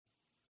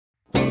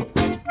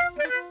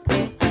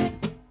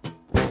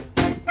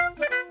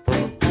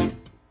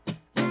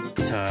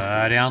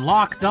today on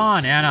Locked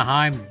On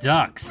Anaheim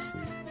Ducks.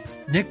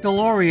 Nick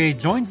Deslauriers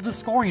joins the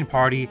scoring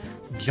party,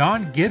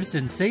 John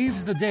Gibson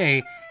saves the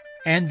day,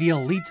 and the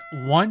Elite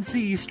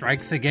 1C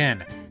strikes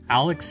again.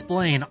 I'll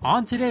explain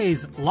on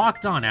today's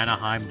Locked On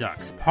Anaheim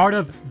Ducks, part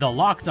of the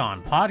Locked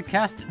On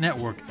Podcast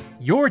Network,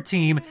 your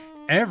team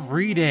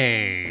every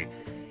day.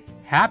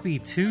 Happy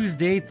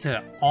Tuesday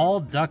to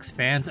all Ducks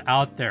fans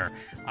out there.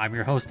 I'm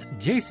your host,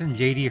 Jason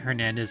JD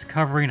Hernandez,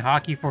 covering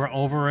hockey for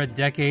over a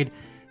decade.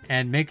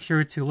 And make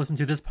sure to listen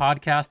to this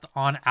podcast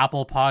on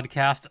Apple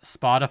Podcast,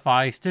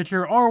 Spotify,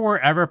 Stitcher, or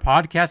wherever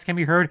podcasts can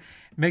be heard.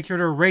 Make sure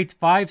to rate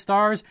 5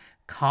 stars,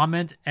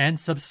 comment, and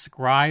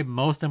subscribe,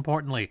 most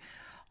importantly.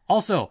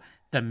 Also,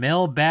 the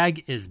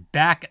mailbag is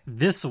back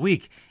this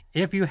week.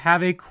 If you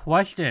have a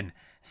question,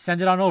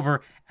 send it on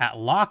over at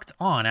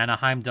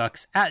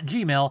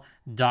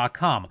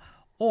lockedonanaheimducks@gmail.com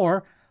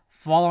or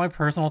follow my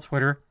personal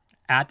Twitter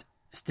at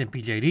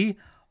StimpyJD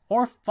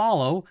or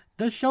follow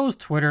the show's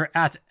Twitter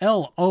at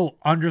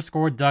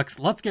LO_Ducks.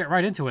 Let's get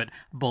right into it.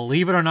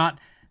 Believe it or not,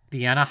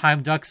 the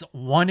Anaheim Ducks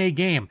won a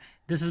game.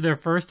 This is their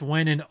first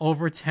win in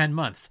over 10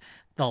 months.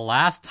 The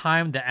last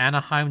time the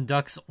Anaheim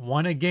Ducks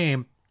won a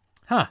game,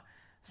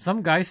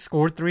 some guy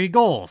scored 3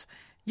 goals.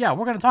 Yeah,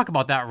 we're going to talk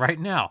about that right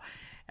now,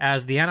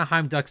 as the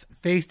Anaheim Ducks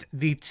faced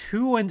the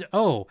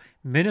 2-0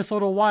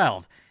 Minnesota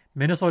Wild.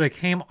 Minnesota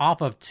came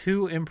off of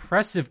 2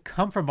 impressive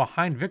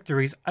come-from-behind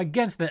victories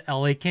against the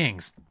LA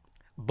Kings.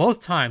 Both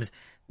times,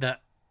 the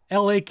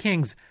LA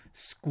Kings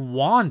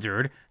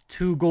squandered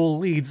 2-goal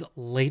leads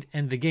late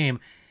in the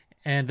game,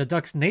 and the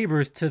Ducks'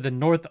 neighbors to the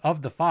north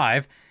of the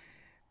 5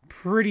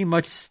 pretty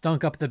much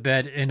stunk up the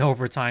bed in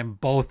overtime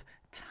both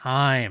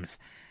times.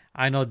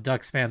 I know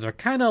Ducks fans are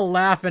kind of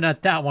laughing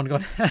at that one,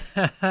 going,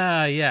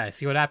 yeah,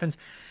 see what happens?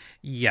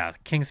 Yeah,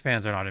 Kings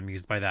fans are not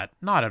amused by that.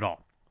 Not at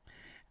all.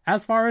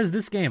 As far as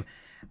this game,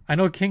 I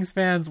know Kings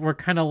fans were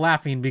kind of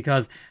laughing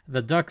because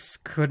the Ducks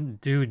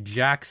couldn't do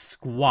jack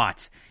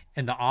squat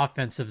in the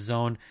offensive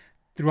zone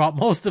throughout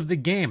most of the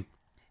game.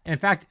 In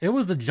fact, it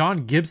was the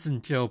John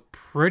Gibson show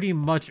pretty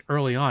much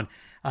early on.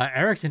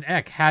 Eriksson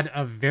Ek had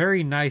a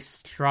very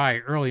nice try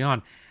early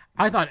on.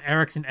 I thought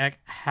Eriksson Ek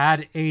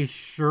had a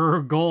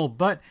sure goal,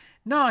 but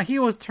no, he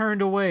was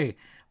turned away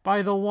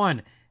by the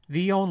one,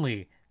 the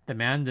only, the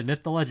man, the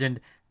myth, the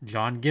legend,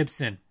 John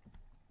Gibson.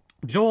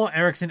 Joel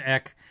Eriksson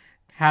Ek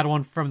had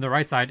one from the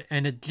right side,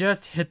 and it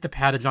just hit the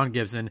pad of John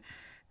Gibson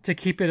to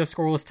keep it a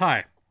scoreless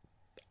tie.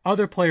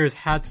 Other players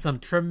had some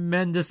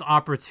tremendous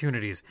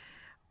opportunities.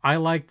 I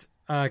liked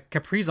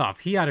Kaprizov.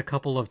 He had a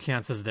couple of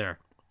chances there.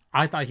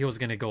 I thought he was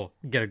going to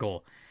get a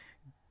goal.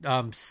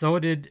 So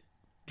did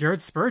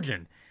Jared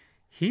Spurgeon.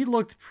 He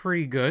looked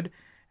pretty good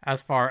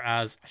as far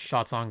as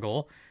shots on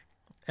goal.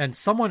 And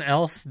someone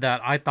else that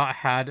I thought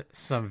had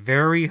some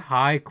very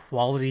high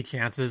quality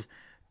chances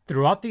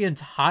throughout the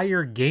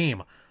entire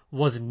game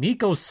was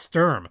Nico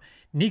Sturm.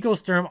 Nico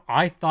Sturm,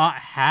 I thought,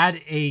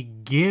 had a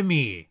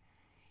gimme.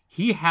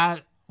 He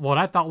had what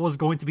I thought was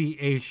going to be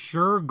a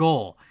sure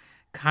goal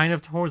kind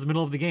of towards the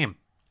middle of the game.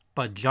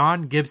 But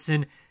John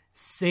Gibson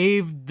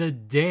saved the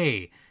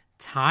day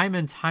time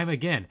and time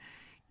again.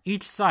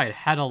 Each side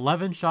had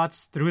 11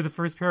 shots through the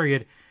first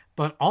period,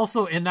 but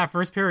also in that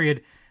first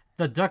period,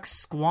 the Ducks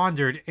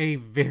squandered a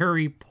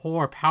very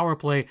poor power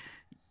play.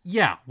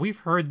 Yeah, we've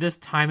heard this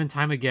time and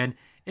time again.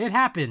 It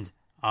happened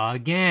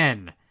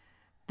again.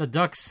 The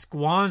Ducks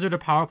squandered a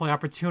power play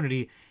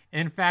opportunity.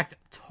 In fact,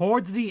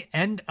 towards the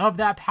end of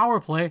that power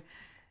play,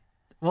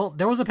 well,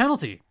 there was a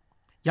penalty.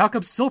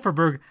 Jakob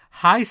Silfverberg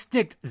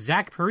high-sticked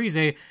Zach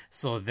Parise,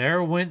 so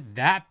there went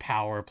that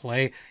power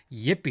play.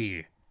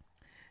 Yippee.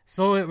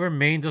 So it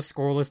remained a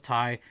scoreless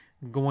tie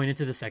going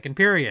into the second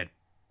period.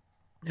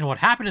 And what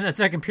happened in that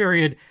second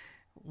period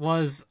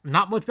was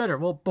not much better.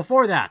 Well,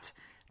 before that,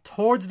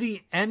 towards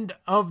the end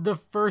of the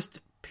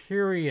first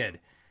period,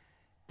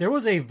 there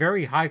was a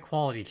very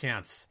high-quality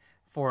chance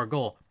for a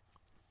goal.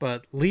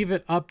 But leave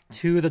it up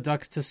to the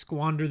Ducks to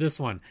squander this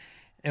one.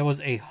 It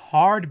was a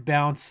hard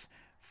bounce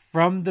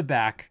from the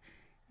back,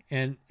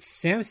 and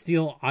Sam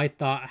Steele, I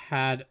thought,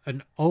 had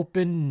an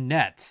open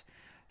net.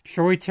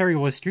 Troy Terry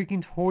was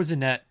streaking towards the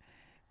net,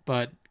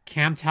 but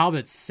Cam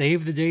Talbot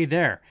saved the day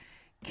there.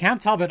 Cam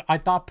Talbot, I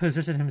thought,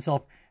 positioned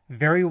himself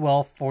very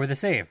well for the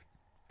save.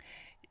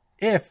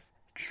 If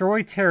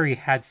Troy Terry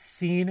had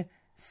seen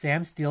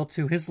Sam Steele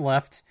to his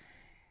left,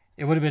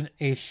 it would have been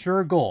a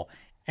sure goal.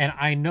 And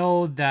I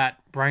know that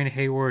Brian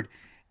Hayward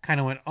kind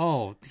of went,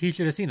 oh, he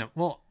should have seen it.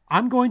 Well,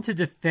 I'm going to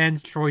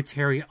defend Troy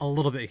Terry a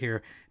little bit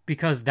here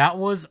because that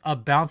was a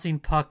bouncing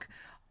puck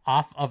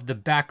off of the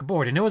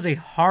backboard, and it was a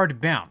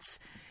hard bounce.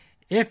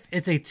 If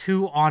it's a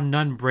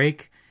 2-on-none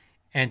break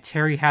and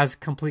Terry has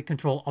complete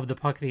control of the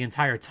puck the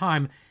entire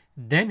time,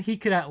 then he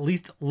could at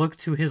least look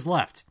to his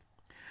left.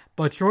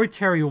 But Troy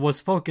Terry was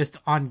focused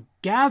on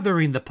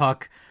gathering the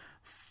puck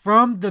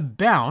from the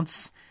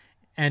bounce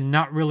and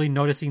not really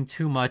noticing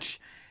too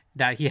much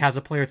that he has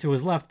a player to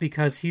his left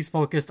because he's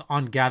focused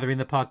on gathering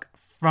the puck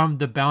from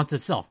the bounce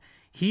itself.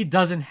 He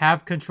doesn't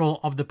have control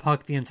of the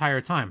puck the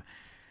entire time.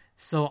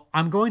 So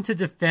I'm going to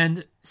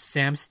defend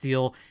Sam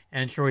Steele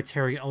and Troy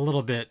Terry a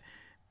little bit,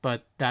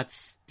 but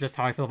that's just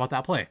how I feel about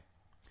that play.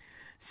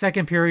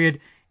 Second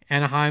period,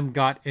 Anaheim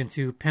got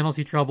into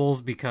penalty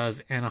troubles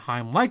because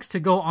Anaheim likes to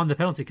go on the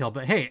penalty kill,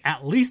 but hey,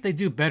 at least they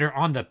do better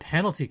on the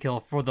penalty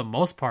kill for the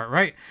most part,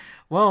 right?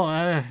 Well,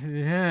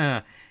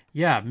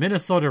 yeah,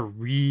 Minnesota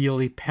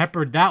really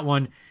peppered that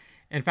one.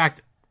 In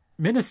fact,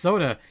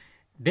 Minnesota,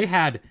 they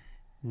had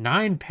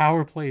 9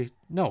 power play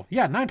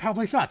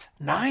shots.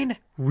 9?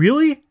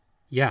 Really?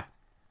 Yeah.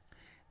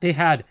 They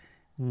had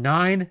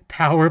 9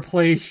 power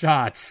play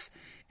shots,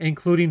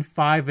 including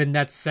 5 in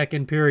that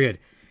second period.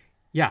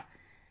 Yeah.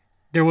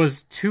 There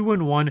was 2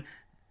 in 1,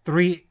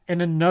 3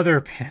 in another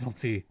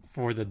penalty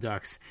for the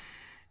Ducks.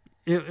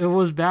 It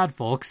was bad,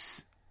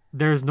 folks.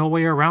 There's no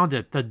way around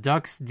it. The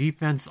Ducks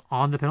defense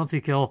on the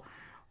penalty kill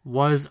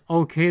was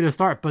okay to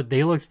start, but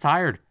they looked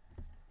tired.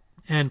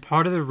 And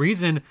part of the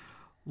reason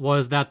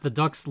was that the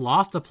Ducks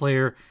lost a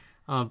player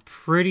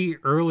pretty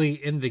early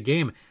in the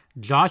game.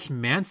 Josh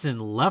Manson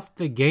left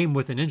the game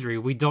with an injury.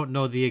 We don't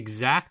know the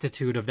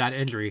exactitude of that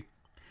injury,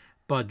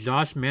 but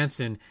Josh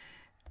Manson,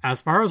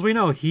 as far as we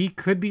know,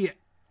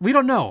 we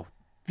don't know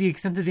the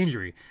extent of the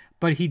injury,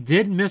 but he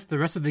did miss the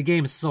rest of the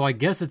game, so I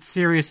guess it's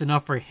serious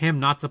enough for him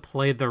not to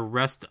play the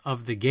rest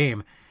of the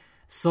game.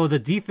 So the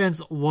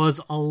defense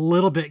was a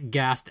little bit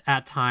gassed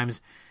at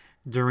times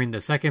during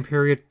the second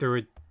period.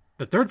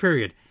 The third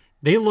period,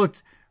 they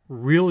looked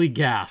really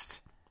gassed.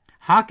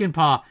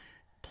 Hakanpää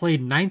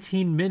played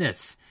 19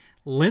 minutes.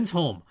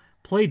 Lindholm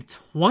played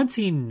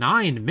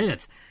 29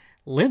 minutes.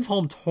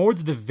 Lindholm,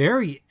 towards the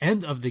very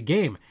end of the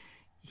game,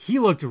 he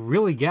looked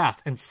really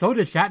gassed, and so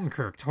did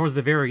Shattenkirk towards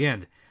the very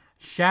end.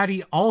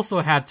 Shatty also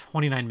had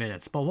 29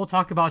 minutes, but we'll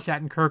talk about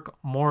Shattenkirk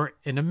more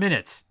in a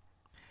minute.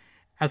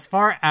 As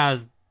far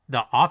as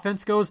the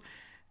offense goes,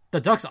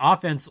 the Ducks'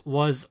 offense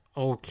was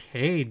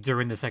okay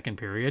during the second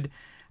period,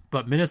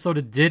 but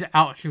Minnesota did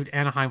outshoot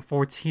Anaheim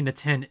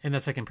 14-10 in the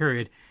second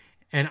period,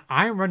 and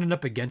I'm running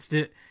up against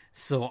it,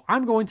 so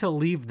I'm going to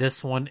leave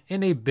this one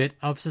in a bit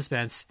of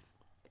suspense,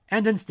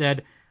 and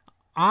instead,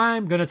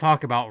 I'm going to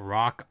talk about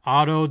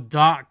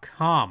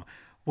RockAuto.com,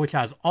 which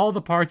has all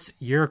the parts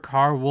your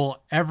car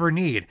will ever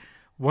need.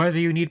 Whether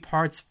you need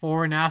parts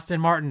for an Aston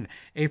Martin,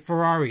 a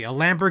Ferrari, a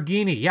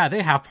Lamborghini, yeah,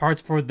 they have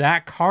parts for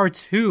that car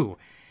too.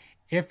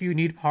 If you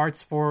need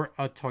parts for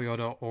a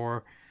Toyota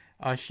or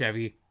a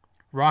Chevy,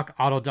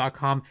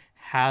 RockAuto.com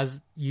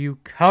has you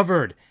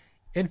covered.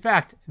 In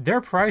fact,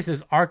 their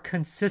prices are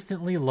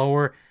consistently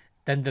lower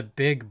than the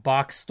big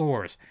box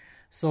stores.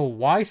 So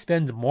why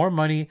spend more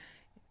money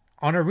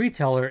on a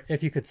retailer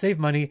if you could save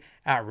money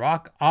at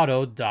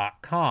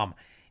RockAuto.com?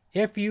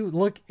 If you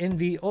look in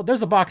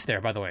there's a box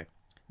there, by the way.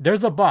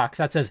 There's a box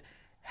that says,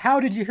 "How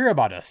did you hear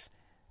about us?"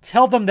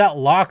 Tell them that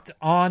Locked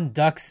On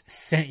Ducks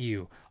sent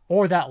you,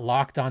 or that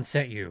Locked On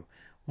sent you.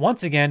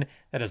 Once again,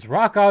 that is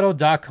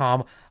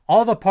RockAuto.com.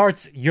 All the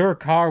parts your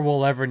car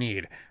will ever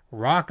need.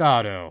 Rock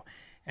Auto.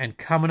 And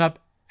coming up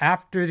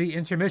after the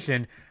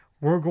intermission,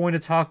 we're going to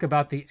talk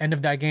about the end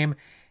of that game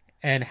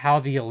and how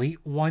the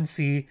Elite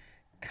 1C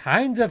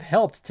kind of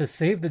helped to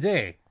save the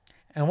day.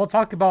 And we'll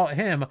talk about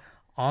him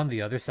on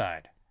the other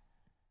side.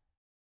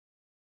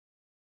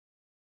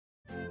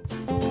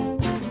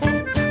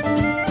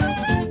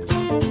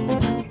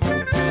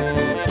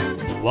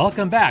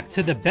 Welcome back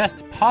to the best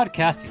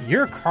podcast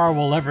your car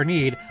will ever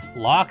need,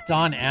 Locked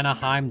On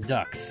Anaheim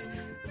Ducks.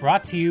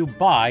 Brought to you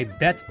by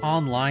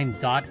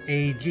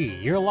betonline.ag.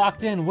 You're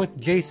locked in with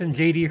Jason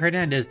JD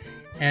Hernandez,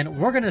 and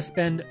we're going to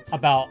spend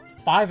about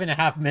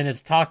 5.5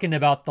 minutes talking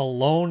about the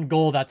lone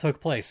goal that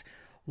took place.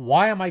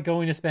 Why am I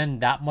going to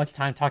spend that much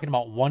time talking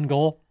about one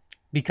goal?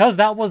 Because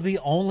that was the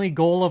only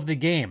goal of the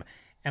game,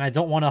 and I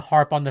don't want to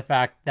harp on the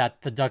fact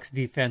that the Ducks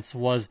defense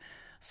was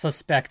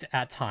suspect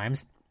at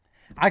times.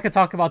 I could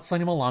talk about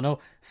Sonny Milano.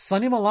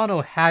 Sonny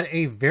Milano had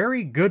a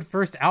very good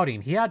first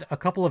outing. He had a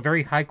couple of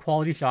very high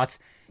quality shots.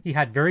 He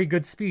had very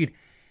good speed.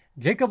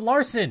 Jacob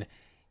Larson,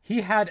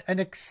 he had an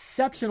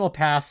exceptional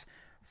pass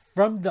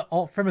from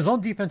his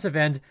own defensive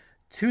end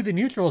to the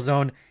neutral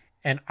zone,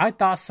 and I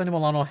thought Sonny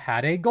Milano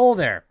had a goal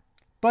there,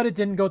 but it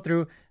didn't go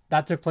through.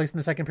 That took place in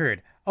the second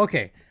period.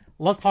 Okay,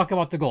 let's talk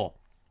about the goal.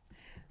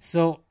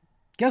 So,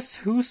 guess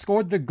who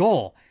scored the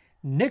goal?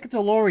 Nick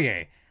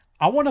Deslauriers.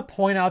 I want to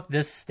point out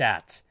this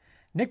stat.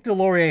 Nick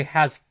Deslauriers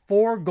has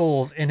 4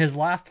 goals in his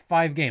last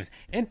 5 games.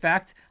 In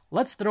fact,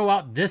 let's throw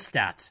out this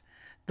stat.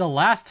 The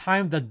last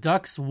time the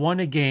Ducks won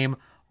a game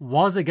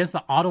was against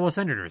the Ottawa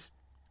Senators.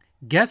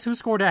 Guess who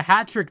scored a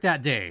hat trick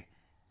that day?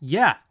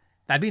 Yeah,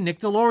 that'd be Nick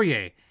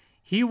Deslauriers.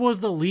 He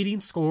was the leading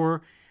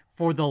scorer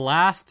for the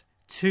last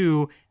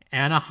 2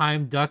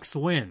 Anaheim Ducks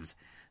wins.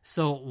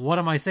 So what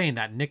am I saying?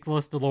 That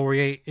Nicolas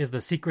Deslauriers is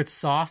the secret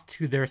sauce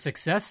to their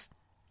success?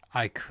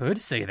 I could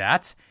say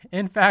that.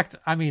 In fact,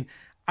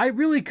 I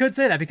really could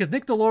say that, because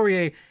Nick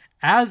Deslauriers,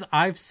 as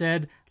I've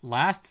said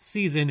last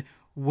season,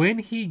 when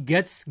he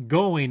gets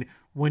going,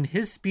 when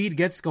his speed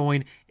gets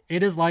going,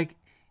 it is like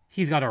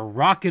he's got a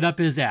rocket up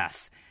his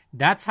ass.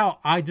 That's how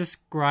I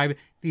describe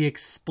the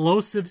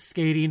explosive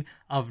skating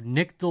of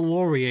Nick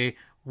Deslauriers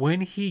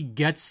when he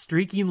gets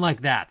streaking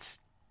like that.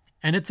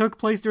 And it took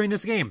place during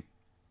this game.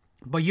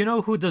 But you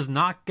know who does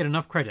not get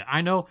enough credit?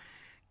 I know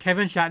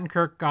Kevin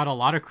Shattenkirk got a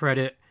lot of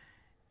credit.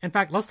 In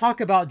fact, let's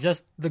talk about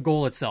just the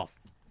goal itself.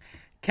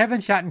 Kevin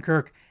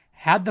Shattenkirk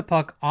had the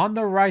puck on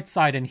the right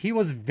side, and he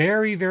was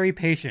very, very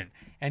patient.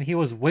 And he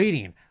was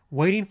waiting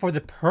for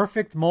the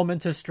perfect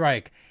moment to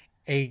strike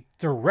a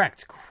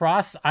direct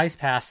cross ice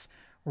pass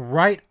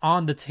right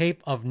on the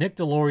tape of Nick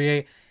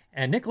Deslauriers,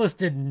 and Nicholas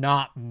did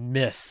not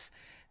miss.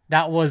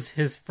 That was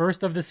his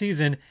first of the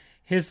season,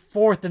 his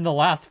fourth in the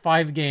last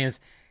 5 games,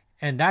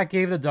 and that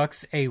gave the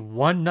Ducks a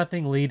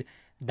 1-0 lead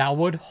that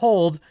would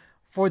hold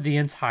for the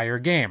entire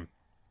game.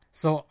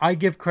 So I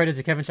give credit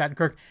to Kevin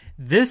Shattenkirk.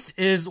 This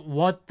is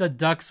what the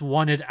Ducks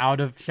wanted out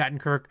of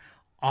Shattenkirk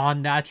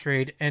on that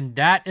trade, and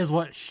that is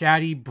what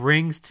Shatty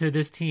brings to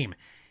this team.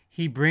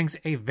 He brings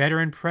a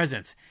veteran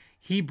presence.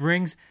 He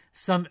brings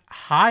some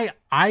high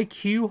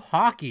IQ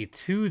hockey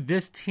to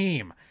this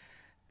team.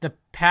 The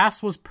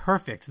pass was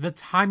perfect. The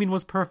timing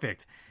was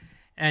perfect.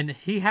 And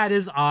he had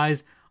his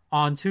eyes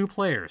on 2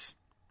 players.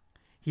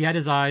 He had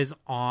his eyes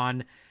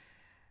on,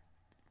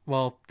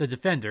 well, the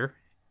defender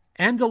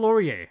and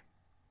Deslauriers.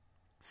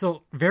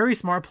 So, very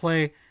smart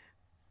play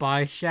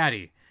by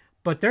Shatty.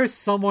 But there's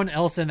someone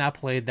else in that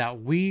play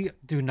that we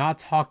do not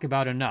talk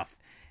about enough.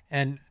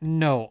 And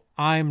no,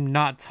 I'm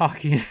not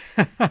talking...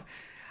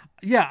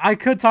 Yeah, I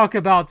could talk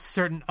about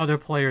certain other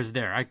players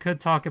there. I could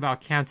talk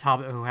about Cam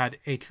Talbot, who had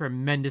a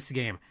tremendous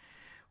game.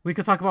 We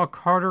could talk about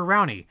Carter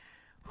Rowney,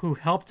 who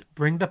helped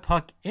bring the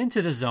puck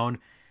into the zone,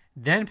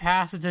 then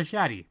pass it to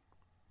Shatty.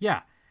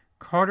 Yeah,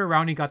 Carter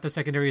Rowney got the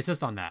secondary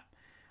assist on that.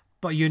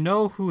 But you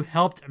know who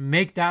helped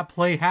make that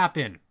play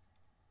happen?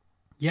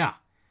 Yeah,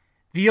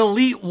 the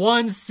Elite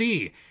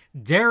 1C,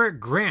 Derek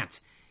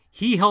Grant.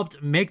 He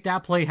helped make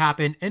that play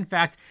happen. In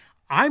fact,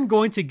 I'm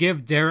going to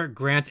give Derek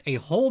Grant a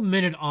whole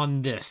minute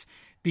on this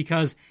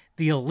because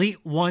the Elite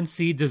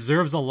 1C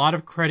deserves a lot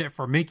of credit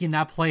for making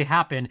that play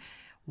happen.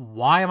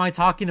 Why am I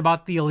talking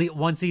about the Elite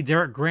 1C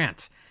Derek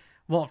Grant?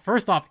 Well,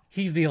 first off,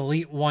 he's the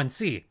Elite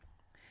 1C.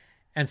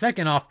 And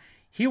second off,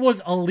 he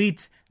was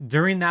elite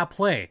during that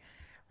play.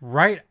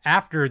 Right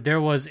after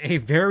there was a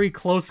very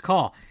close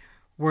call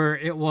where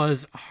it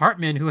was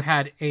Hartman who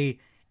had a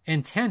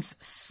intense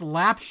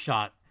slap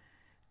shot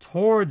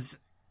towards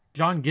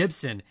John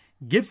Gibson.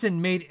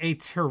 Gibson made a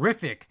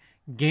terrific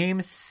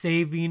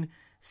game-saving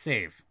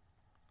save.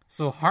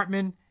 So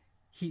Hartman,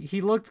 he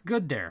looked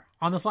good there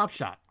on the slap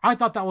shot. I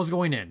thought that was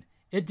going in.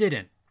 It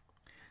didn't.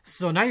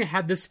 So now you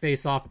had this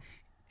face-off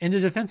in the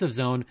defensive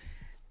zone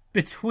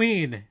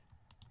between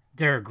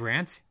Derek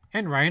Grant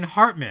and Ryan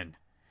Hartman.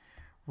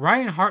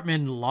 Ryan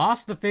Hartman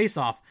lost the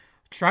face-off,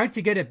 tried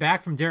to get it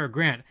back from Derek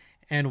Grant,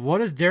 and what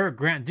does Derek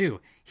Grant do?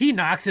 He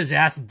knocks his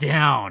ass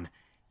down.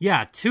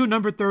 Yeah, 2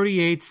 number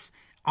 38s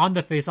on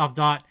the face-off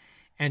dot,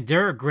 and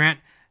Derek Grant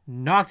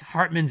knocked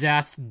Hartman's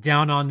ass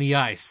down on the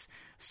ice.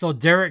 So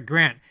Derek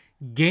Grant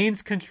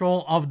gains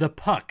control of the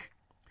puck.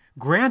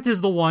 Grant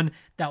is the one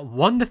that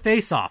won the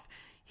face-off.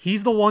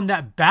 He's the one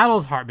that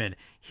battled Hartman.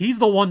 He's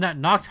the one that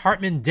knocked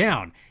Hartman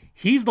down.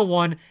 He's the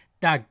one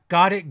that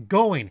got it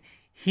going.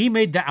 He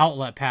made the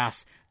outlet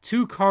pass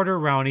to Carter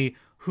Rowney,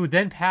 who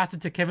then passed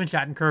it to Kevin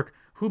Shattenkirk,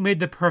 who made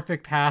the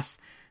perfect pass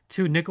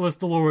to Nicholas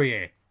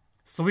Deslauriers.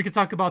 So we could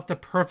talk about the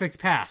perfect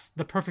pass,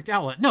 the perfect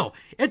outlet. No,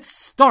 it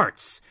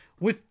starts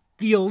with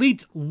the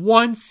Elite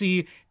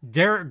 1C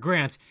Derek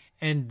Grant,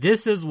 and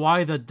this is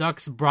why the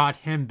Ducks brought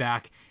him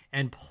back.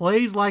 And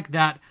plays like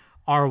that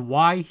are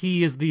why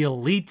he is the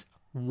Elite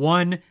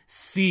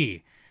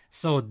 1C.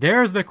 So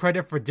there's the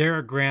credit for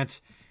Derek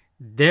Grant.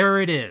 There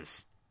it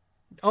is.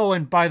 Oh,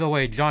 and by the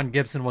way, John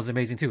Gibson was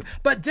amazing too.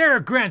 But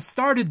Derek Grant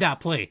started that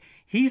play.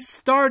 He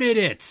started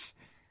it.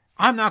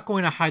 I'm not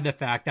going to hide the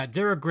fact that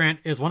Derek Grant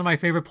is one of my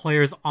favorite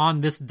players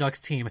on this Ducks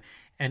team,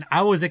 and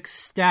I was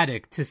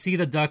ecstatic to see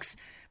the Ducks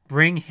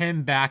bring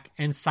him back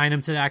and sign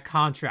him to that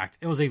contract.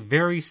 It was a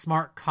very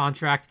smart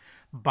contract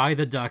by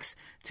the Ducks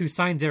to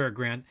sign Derek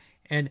Grant,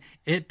 and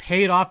it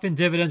paid off in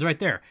dividends right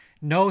there.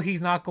 No,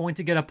 he's not going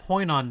to get a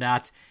point on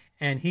that,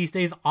 and he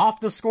stays off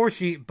the score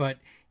sheet, but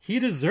he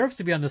deserves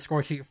to be on the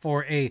score sheet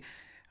for a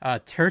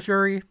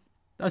tertiary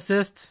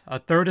assist, a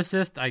third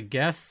assist, I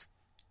guess,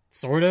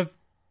 sort of.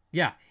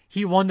 Yeah,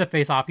 he won the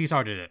face-off. He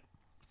started it.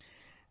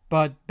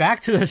 But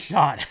back to the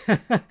shot.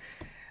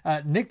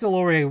 Nick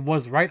Deslauriers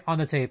was right on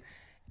the tape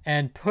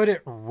and put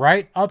it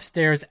right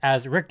upstairs,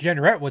 as Rick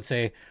Jeanneret would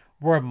say,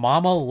 where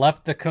mama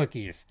left the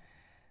cookies.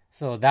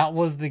 So that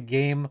was the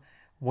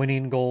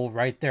game-winning goal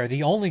right there,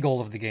 the only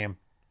goal of the game.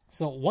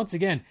 So once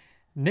again,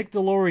 Nick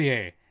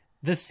Deslauriers,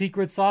 the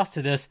secret sauce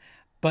to this,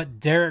 but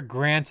Derek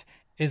Grant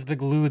is the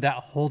glue that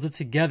holds it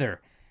together.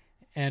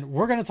 And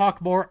we're going to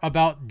talk more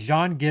about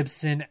John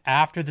Gibson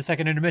after the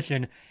second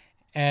intermission,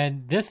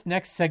 and this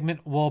next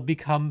segment will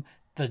become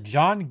the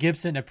John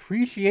Gibson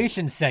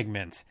appreciation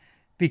segment,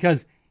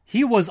 because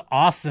he was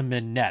awesome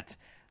in net.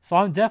 So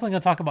I'm definitely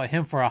going to talk about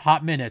him for a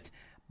hot minute.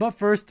 But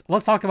first,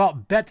 let's talk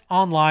about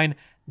betonline.ag,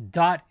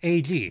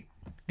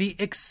 the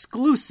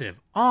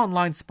exclusive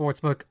online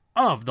sportsbook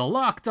of the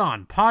Locked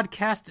On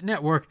Podcast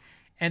Network,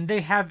 And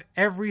they have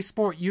every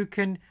sport you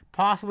can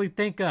possibly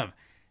think of.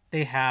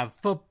 They have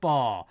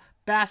football,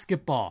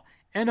 basketball,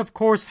 and of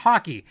course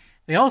hockey.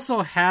 They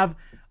also have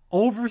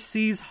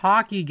overseas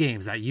hockey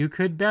games that you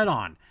could bet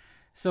on.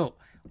 So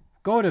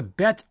go to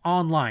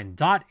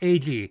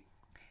betonline.ag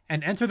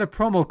and enter the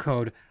promo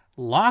code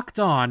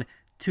LOCKEDON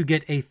to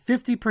get a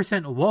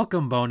 50%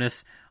 welcome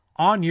bonus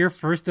on your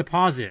first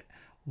deposit.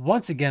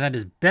 Once again, that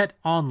is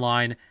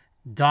betonline.ag,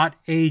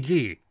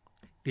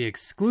 the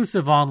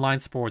exclusive online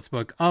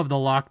sportsbook of the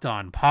Locked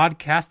On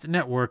Podcast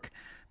Network.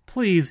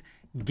 Please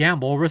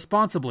gamble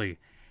responsibly.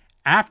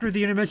 After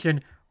the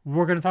intermission,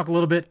 we're going to talk a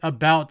little bit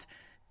about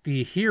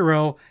the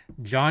hero,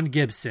 John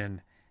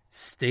Gibson.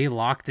 Stay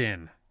locked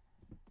in.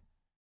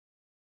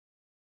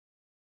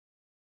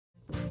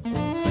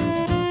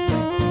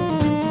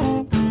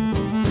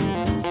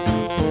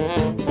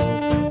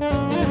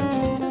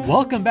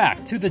 Welcome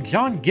back to the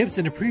John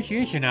Gibson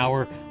Appreciation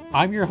Hour.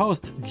 I'm your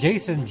host,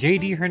 Jason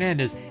J.D.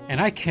 Hernandez,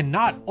 and I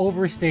cannot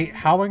overstate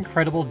how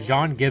incredible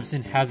John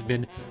Gibson has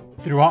been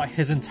throughout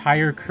his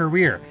entire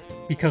career,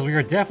 because we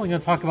are definitely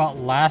going to talk about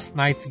last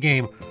night's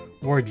game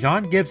where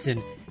John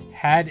Gibson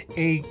had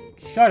a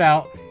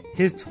shutout,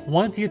 his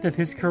 20th of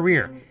his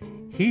career.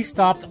 He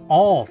stopped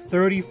all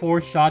 34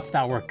 shots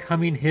that were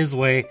coming his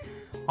way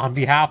on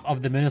behalf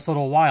of the Minnesota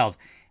Wild,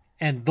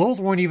 and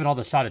those weren't even all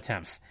the shot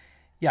attempts.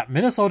 Yeah,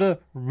 Minnesota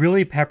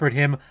really peppered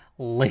him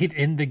late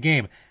in the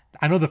game.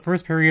 I know the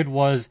first period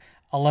was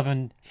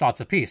 11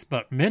 shots apiece,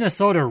 but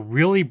Minnesota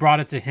really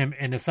brought it to him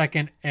in the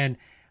second and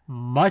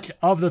much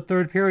of the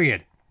third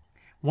period.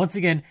 Once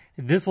again,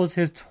 this was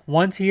his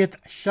 20th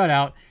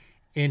shutout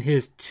in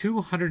his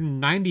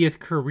 290th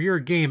career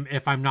game,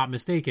 if I'm not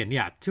mistaken.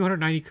 Yeah,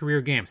 290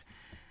 career games.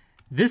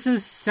 This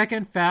is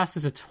second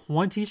fastest of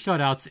 20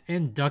 shutouts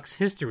in Ducks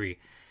history.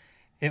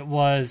 It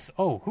was,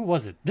 who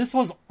was it? This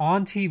was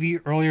on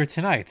TV earlier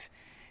tonight,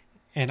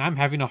 and I'm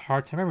having a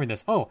hard time remembering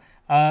this.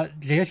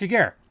 J.S.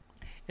 Giguère.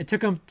 It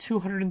took him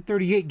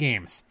 238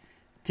 games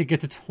to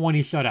get to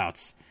 20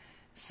 shutouts.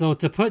 So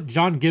to put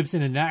John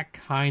Gibson in that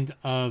kind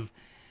of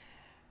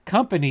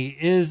company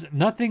is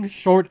nothing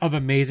short of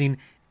amazing,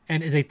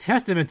 and is a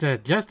testament to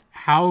just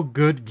how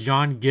good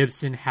John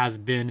Gibson has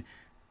been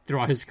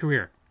throughout his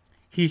career.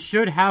 He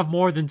should have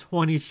more than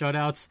 20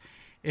 shutouts,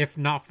 if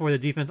not for the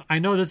defense. I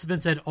know this has been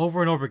said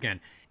over and over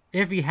again.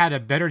 If he had a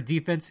better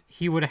defense,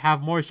 he would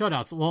have more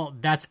shutouts. Well,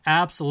 that's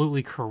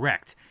absolutely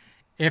correct.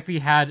 If he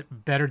had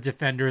better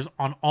defenders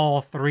on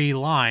all three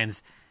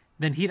lines,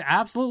 then he'd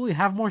absolutely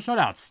have more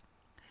shutouts.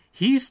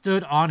 He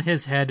stood on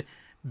his head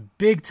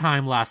big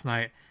time last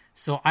night,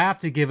 so I have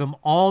to give him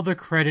all the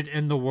credit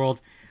in the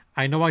world.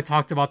 I know I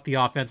talked about the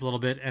offense a little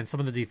bit and some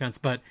of the defense,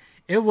 but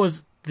it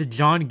was the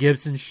John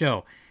Gibson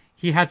show.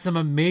 He had some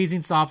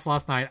amazing stops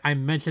last night. I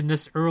mentioned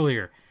this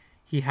earlier.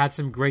 He had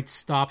some great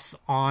stops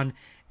on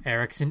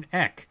Eriksson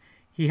Ek.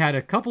 He had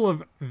a couple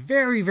of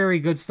very, very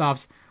good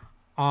stops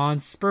on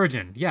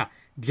Spurgeon. Yeah,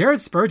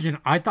 Jared Spurgeon,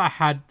 I thought,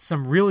 had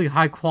some really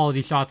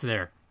high-quality shots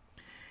there.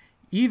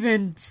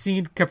 Even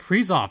seen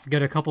Kaprizov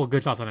get a couple of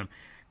good shots on him.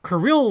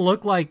 Kirill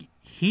looked like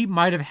he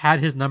might have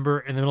had his number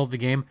in the middle of the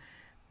game,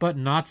 but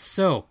not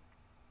so.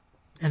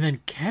 And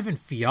then Kevin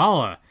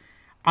Fiala.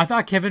 I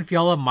thought Kevin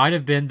Fiala might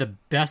have been the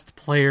best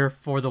player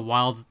for the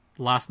Wild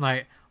last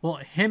night. Well,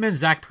 him and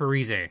Zach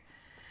Parise.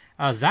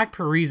 Zach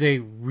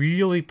Parise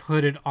really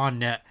put it on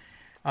net.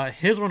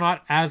 His were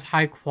not as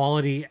high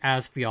quality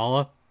as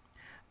Fiala,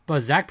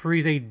 but Zach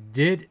Parise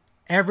did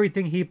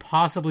everything he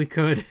possibly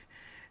could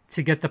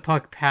to get the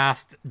puck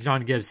past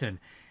John Gibson.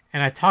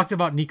 And I talked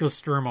about Nico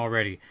Sturm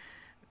already.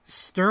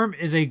 Sturm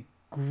is a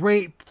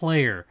great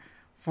player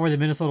for the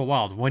Minnesota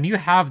Wild. When you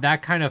have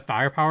that kind of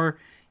firepower,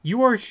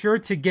 you are sure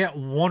to get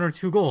one or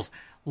two goals.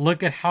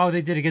 Look at how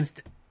they did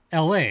against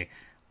LA.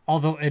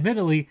 Although,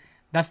 admittedly,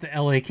 that's the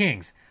LA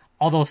Kings.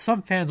 Although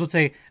some fans would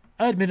say,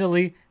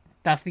 admittedly,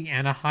 that's the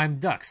Anaheim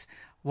Ducks.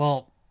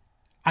 Well,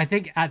 I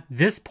think at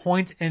this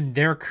point in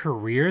their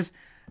careers,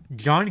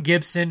 John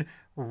Gibson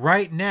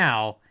right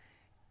now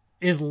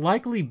is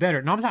likely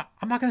better. No,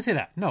 I'm not going to say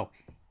that. No,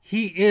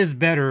 he is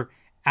better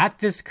at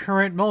this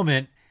current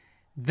moment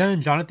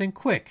than Jonathan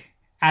Quick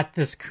at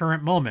this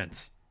current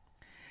moment.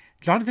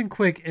 Jonathan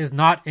Quick is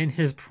not in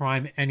his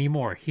prime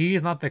anymore. He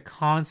is not the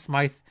Conn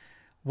Smythe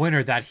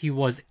winner that he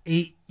was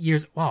 9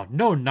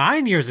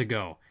 years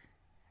ago.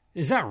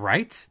 Is that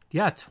right?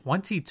 Yeah,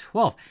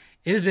 2012.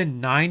 It has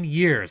been 9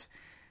 years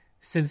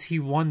since he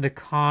won the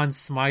Conn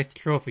Smythe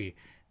Trophy.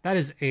 That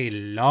is a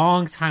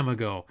long time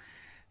ago.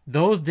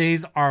 Those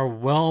days are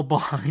well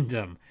behind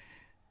him.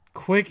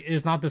 Quick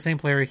is not the same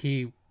player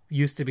he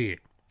used to be.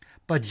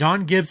 But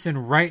John Gibson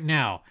right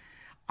now,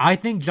 I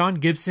think John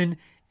Gibson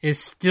is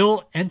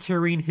still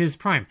entering his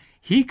prime.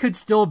 He could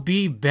still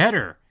be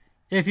better,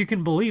 if you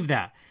can believe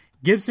that.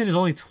 Gibson is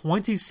only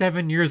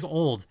 27 years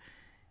old.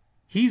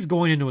 He's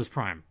going into his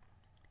prime.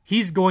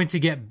 He's going to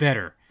get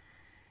better.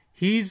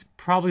 He's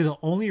probably the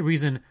only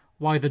reason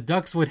why the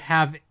Ducks would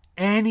have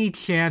any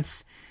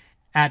chance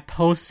at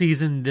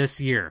postseason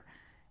this year.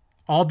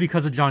 All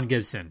because of John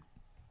Gibson.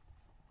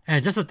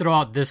 And just to throw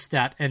out this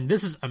stat, and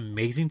this is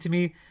amazing to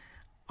me,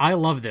 I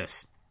love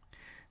this.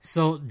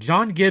 So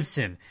John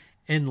Gibson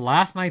in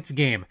last night's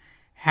game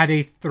had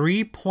a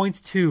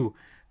 3.2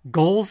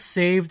 goals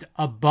saved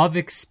above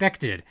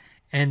expected.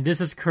 And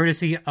this is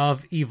courtesy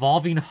of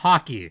Evolving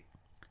Hockey.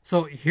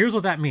 So here's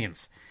what that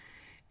means.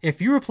 If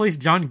you replace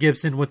John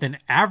Gibson with an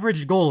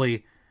average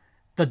goalie,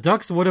 the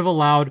Ducks would have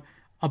allowed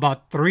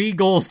about 3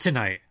 goals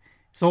tonight.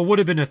 So it would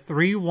have been a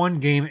 3-1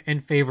 game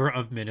in favor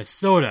of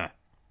Minnesota.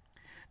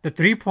 The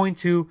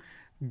 3.2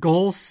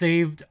 goals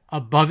saved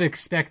above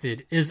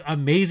expected is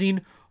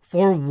amazing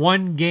for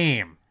one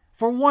game.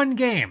 For one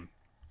game.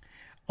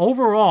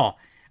 Overall,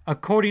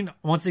 according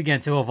once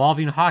again to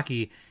Evolving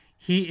Hockey,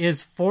 he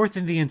is 4th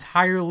in the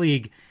entire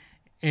league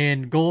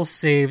in goals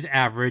saved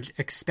average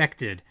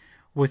expected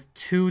with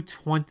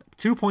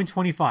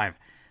 2.25.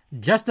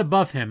 Just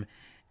above him,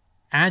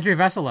 Andrei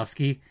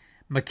Vasilevsky,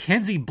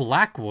 Mackenzie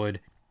Blackwood,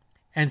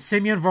 and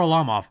Semyon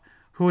Varlamov,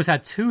 who has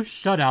had 2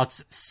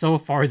 shutouts so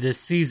far this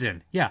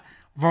season. Yeah,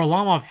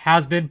 Varlamov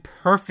has been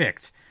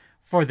perfect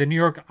for the New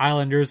York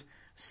Islanders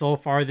so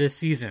far this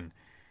season.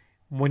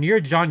 When you're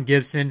John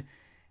Gibson,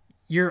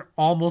 you're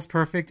almost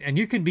perfect, and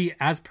you can be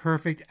as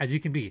perfect as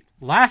you can be.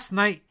 Last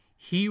night,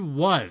 he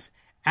was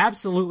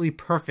absolutely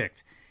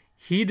perfect.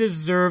 He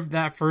deserved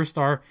that first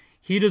star.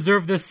 He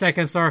deserved the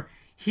second star.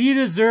 He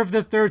deserved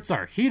the third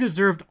star. He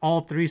deserved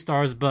all 3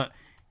 stars, but,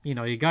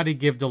 you got to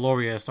give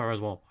Deloria a star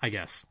as well, I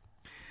guess.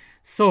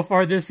 So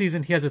far this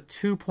season, he has a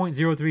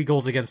 2.03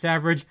 goals against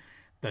average.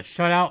 The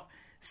shutout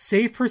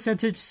save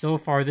percentage so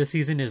far this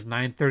season is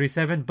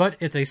 .937, but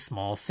it's a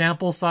small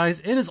sample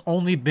size. It has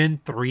only been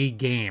 3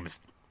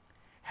 games.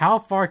 How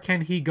far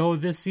can he go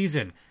this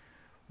season?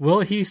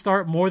 Will he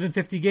start more than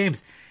 50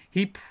 games?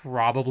 He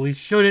probably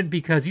shouldn't,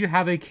 because you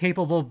have a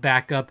capable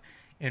backup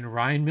in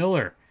Ryan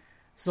Miller.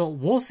 So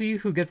we'll see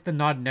who gets the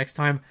nod next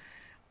time.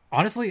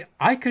 Honestly,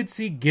 I could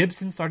see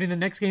Gibson starting the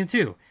next game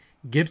too.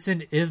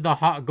 Gibson is the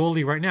hot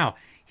goalie right now.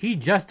 He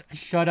just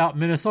shut out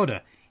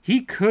Minnesota. He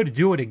could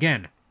do it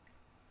again.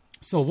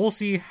 So we'll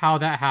see how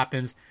that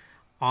happens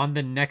on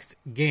the next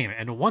game.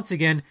 And once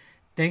again,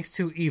 thanks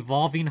to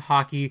Evolving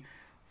Hockey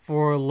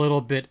for a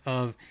little bit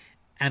of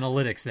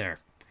analytics there.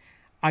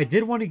 I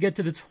did want to get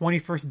to the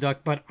 21st Duck,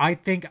 but I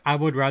think I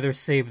would rather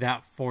save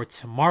that for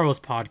tomorrow's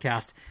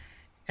podcast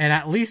and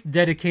at least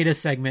dedicate a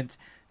segment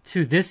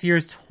to this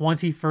year's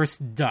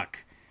 21st Duck.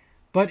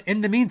 But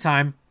in the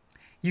meantime,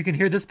 you can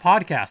hear this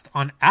podcast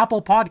on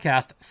Apple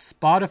Podcast,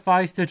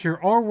 Spotify, Stitcher,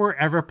 or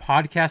wherever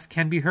podcasts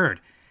can be heard.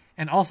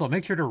 And also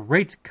make sure to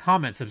rate,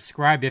 comment,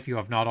 subscribe if you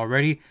have not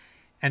already,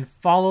 and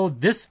follow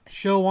this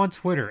show on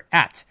Twitter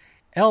at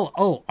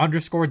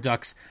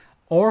LO_Ducks,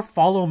 or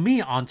follow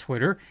me on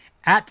Twitter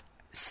at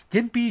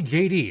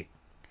StimpyJD.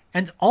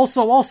 And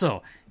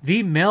also,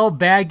 the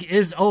mailbag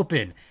is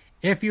open.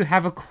 If you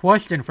have a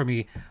question for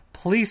me,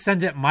 please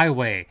send it my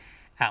way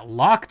at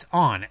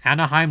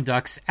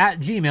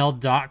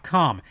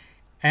lockedonanaheimducks@gmail.com.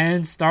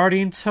 And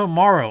starting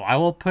tomorrow, I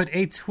will put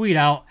a tweet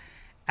out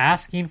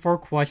asking for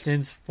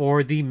questions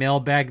for the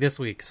mailbag this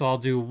week. So I'll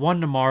do one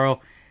tomorrow.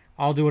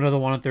 I'll do another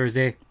one on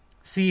Thursday.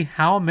 See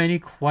how many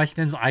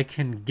questions I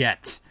can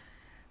get.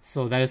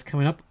 So that is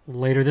coming up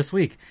later this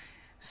week.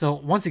 So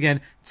once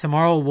again,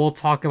 tomorrow we'll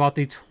talk about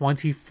the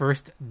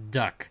 21st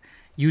Duck.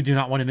 You do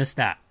not want to miss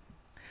that.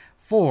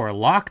 For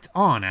Locked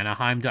On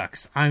Anaheim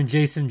Ducks, I'm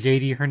Jason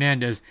JD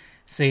Hernandez,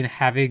 saying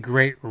have a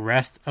great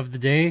rest of the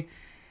day.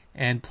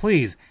 And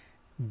please,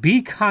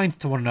 be kind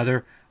to one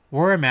another,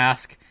 wear a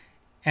mask,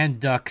 and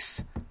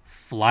Ducks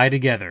fly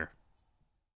together.